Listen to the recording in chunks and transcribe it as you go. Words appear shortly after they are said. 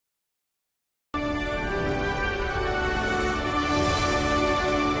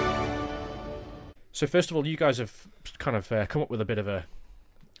So first of all, you guys have kind of come up with a bit of an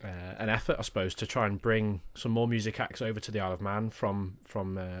effort, I suppose, to try and bring some more music acts over to the Isle of Man from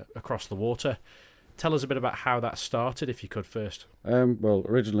across the water. Tell us a bit about how that started, if you could first. Well,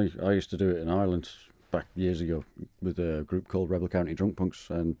 originally I used to do it in Ireland back years ago with a group called Rebel County Drunk Punks,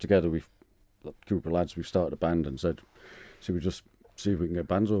 and together a group of lads, we started a band and said, should we just see if we can get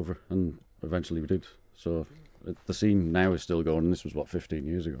bands over, and eventually we did. So the scene now is still going, and this was, 15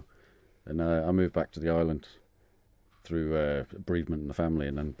 years ago. And I moved back to the island through bereavement in the family,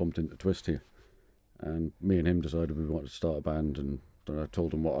 and then bumped into Twist here. And me and him decided we wanted to start a band, and I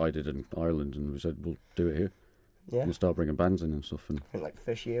told him what I did in Ireland, and we said, we'll do it here. Yeah. We'll start bringing bands in and stuff. And I think like the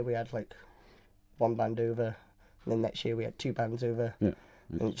first year we had like one band over, and then next year we had two bands over. Yeah.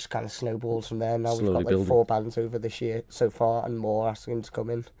 And it just kind of snowballs from there. Now Slowly we've got like building. 4 bands over this year so far, and more asking to come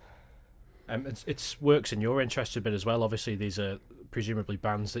in. It works in your interest a bit as well. Obviously, these are presumably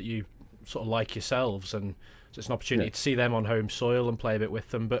bands that you sort of like yourselves, and so it's an opportunity to see them on home soil and play a bit with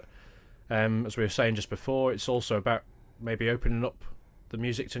them. But as we were saying just before, it's also about maybe opening up the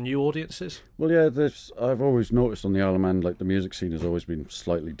music to new audiences. well, yeah, I've always noticed on the Isle of Man, like the music scene has always been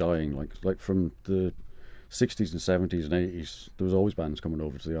slightly dying. Like from the 60s and 70s and 80s, there was always bands coming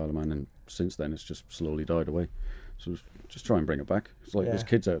over to the Isle of Man, and since then it's just slowly died away. So just try and bring it back. It's like there's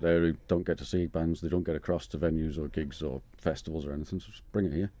kids out there who don't get to see bands, they don't get across to venues or gigs or festivals or anything, so just bring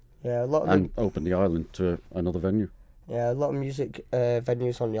it here. Yeah, a lot of And open the island to another venue. Yeah, a lot of music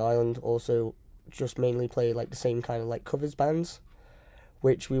venues on the island also just mainly play like the same kind of like covers bands,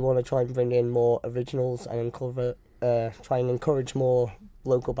 which we want to try and bring in more originals and try and encourage more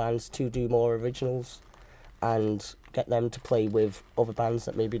local bands to do more originals and get them to play with other bands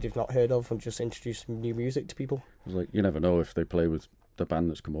that maybe they've not heard of, and just introduce some new music to people. It's like, you never know, if they play with the band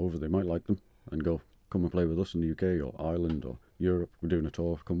that's come over, they might like them and go, come and play with us in the UK or Ireland or Europe. We're doing a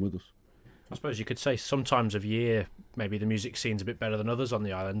tour, come with us. I suppose you could say sometimes of year maybe the music scene's a bit better than others on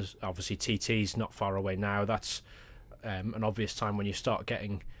the island. Obviously TT's not far away now. That's an obvious time when you start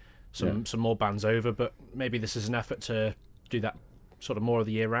getting some more bands over, but maybe this is an effort to do that sort of more of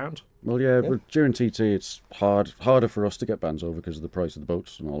the year round. Well, yeah, but during TT it's harder for us to get bands over because of the price of the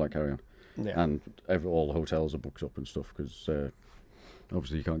boats and all that carry on. Yeah. And all the hotels are booked up and stuff because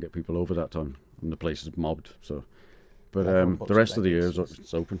obviously you can't get people over that time and the place is mobbed. So, but the rest of the year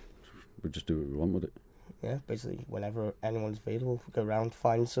it's open. We just do what we want with it. Yeah, basically whenever anyone's available, we go around,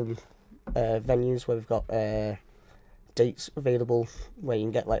 find some venues where we've got dates available where you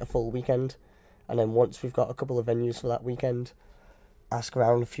can get like a full weekend, and then once we've got a couple of venues for that weekend, ask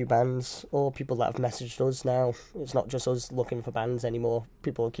around a few bands or people that have messaged us now. It's not just us looking for bands anymore.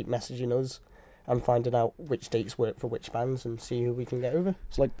 People keep messaging us and finding out which dates work for which bands and see who we can get over.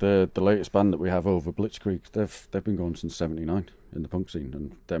 It's like the latest band that we have over, Blitzkrieg. They've been going since '79 in the punk scene,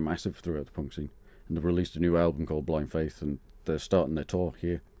 and they're massive throughout the punk scene. And they've released a new album called Blind Faith, and they're starting their tour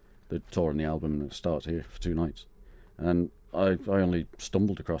here. They're touring the album, and it starts here for 2 nights. And I only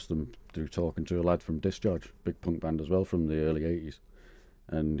stumbled across them through talking to a lad from Discharge, big punk band as well from the early '80s.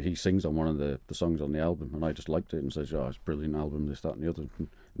 And he sings on one of the songs on the album, and I just liked it and says, it's a brilliant album, this, that and the other. And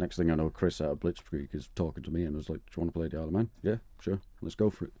next thing I know, Chris out of Blitzkrieg is talking to me and was like, do you want to play the Isle of Man? Yeah, sure, let's go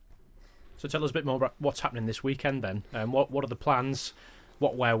for it. So tell us a bit more about what's happening this weekend then. What are the plans?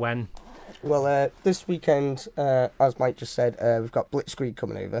 What, where, when? Well, this weekend, as Mike just said, we've got Blitzkrieg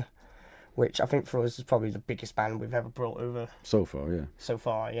coming over, which I think for us is probably the biggest band we've ever brought over. So far, yeah. So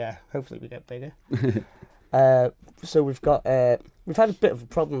far, yeah. Hopefully we get bigger. So we've got we've had a bit of a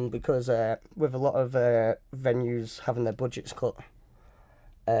problem because with a lot of venues having their budgets cut,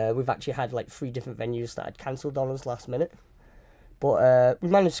 we've actually had like 3 different venues that had cancelled on us last minute. But we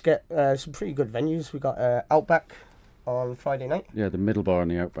managed to get some pretty good venues. We got Outback on Friday night. Yeah, the middle bar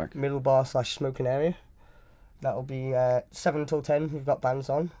and the Outback. Middle bar / smoking area. That'll be 7 till 10. We've got bands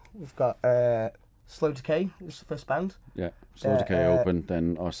on. We've got Slow Decay is the first band. Yeah, Slow Decay open,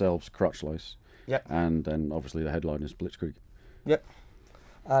 then ourselves, Crotch Lice. Yep. And then obviously the headline is Blitzkrieg. Yep.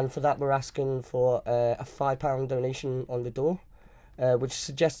 And for that we're asking for a £5 donation on the door, which is a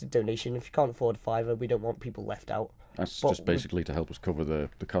suggested donation. If you can't afford a £5, we don't want people left out. That's just basically to help us cover the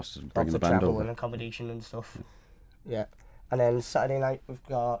costs of bringing the the band travel over. and accommodation and stuff. Yeah. And then Saturday night we've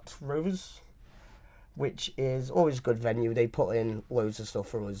got Rovers, which is always a good venue. They put in loads of stuff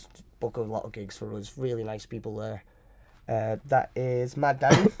for us, book a lot of gigs for us. Really nice people there. That is Mad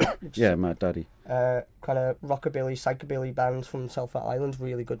Daddy. Yeah, Mad Daddy. Kind of rockabilly, psychobilly band from Southwark Island.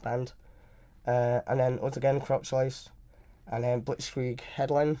 Really good band. And then once again Crotch Slice, and then Blitzkrieg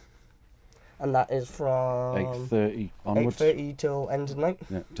headline, and that is from 8:30 onwards. 8:30 till end of night.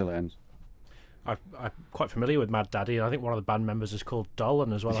 Yeah, till it ends. I'm quite familiar with Mad Daddy, and I think one of the band members is called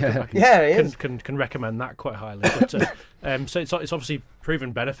Dollin as well. I can recommend that quite highly. But, so it's obviously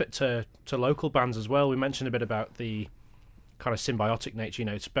proven benefit to local bands as well. We mentioned a bit about the kind of symbiotic nature.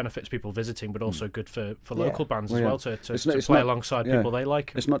 It benefits people visiting, but also good for local bands as well to play alongside people they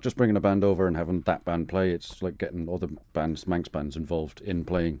like. It's not just bringing a band over and having that band play. It's like getting other bands, Manx bands, involved in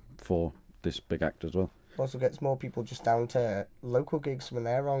playing for this big act as well. Also gets more people just down to local gigs when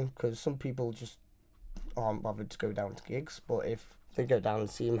they're on, because some people just aren't bothered to go down to gigs, but if they go down and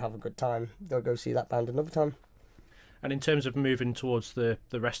see them have a good time, they'll go see that band another time. And in terms of moving towards the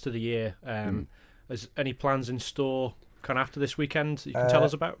rest of the year, is any plans in store kind of after this weekend that you can tell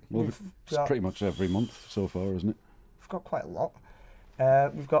us about? Well, it's pretty much every month so far, isn't it? We've got quite a lot.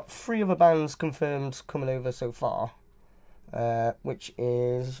 We've got 3 other bands confirmed coming over so far, which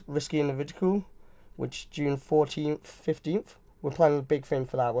is Risky Individual, which June 14th, 15th. We're planning a big thing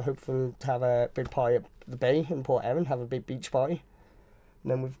for that. We're hoping to have a big party at the Bay in Port Erin, have a big beach party.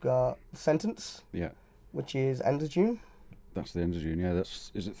 And then we've got Sentence, which is end of June. That's the end of June, yeah.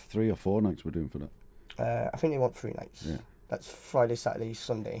 Is it 3 or 4 nights we're doing for that? I think they want 3 nights. Yeah. That's Friday, Saturday,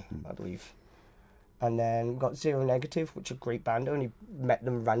 Sunday, I believe. And then we've got Zero Negative, which are a great band. I only met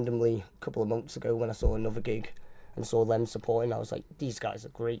them randomly a couple of months ago when I saw another gig and saw them supporting. I was like, these guys are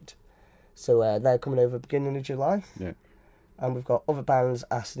great. So they're coming over beginning of July. Yeah. And we've got other bands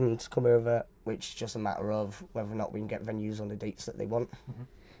asking to come over, which is just a matter of whether or not we can get venues on the dates that they want. Mm-hmm.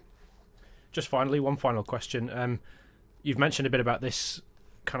 Just finally, one final question. You've mentioned a bit about this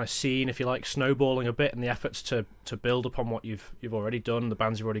kind of scene, if you like, snowballing a bit, and the efforts to build upon what you've already done, the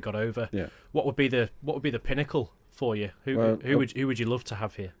bands you've already got over. Yeah. What would be the pinnacle for you? Who would you love to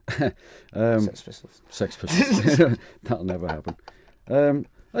have here? Sex Pistols. Sex Pistols. That'll never happen.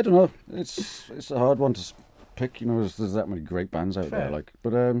 I don't know. It's a hard one to pick. There's that many great bands out there.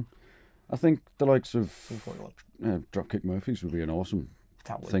 But I think the likes of Dropkick Murphys would be an awesome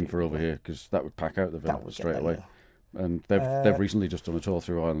thing for over here, because that would pack out the venue straight away. And they've recently just done a tour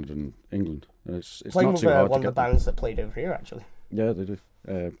through Ireland and England. And it's not too hard to get. One of the bands that played over here, actually. Yeah, they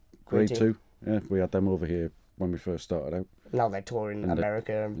do. Grade 2. Yeah, we had them over here when we first started out. Now they're touring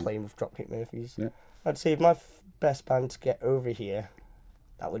America and playing with Dropkick Murphys. Yeah. I'd say my best band to get over here,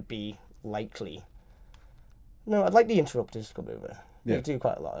 that would be likely. No, I'd like the Interrupters to come over. Yeah. They do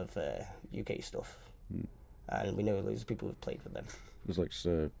quite a lot of UK stuff. And we know loads of people who've played with them. It was like,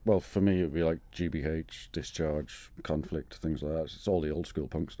 for me, it would be like GBH, Discharge, Conflict, things like that. It's all the old school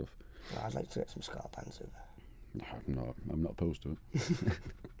punk stuff. I'd like to get some ska bands over. I'm not opposed to it.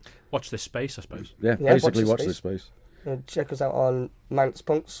 Watch this space, I suppose. Yeah, basically watch this space. Check us out on Manx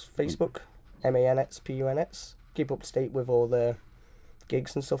Punx Facebook, MANXPUNX. Keep up to date with all the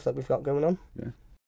gigs and stuff that we've got going on. Yeah.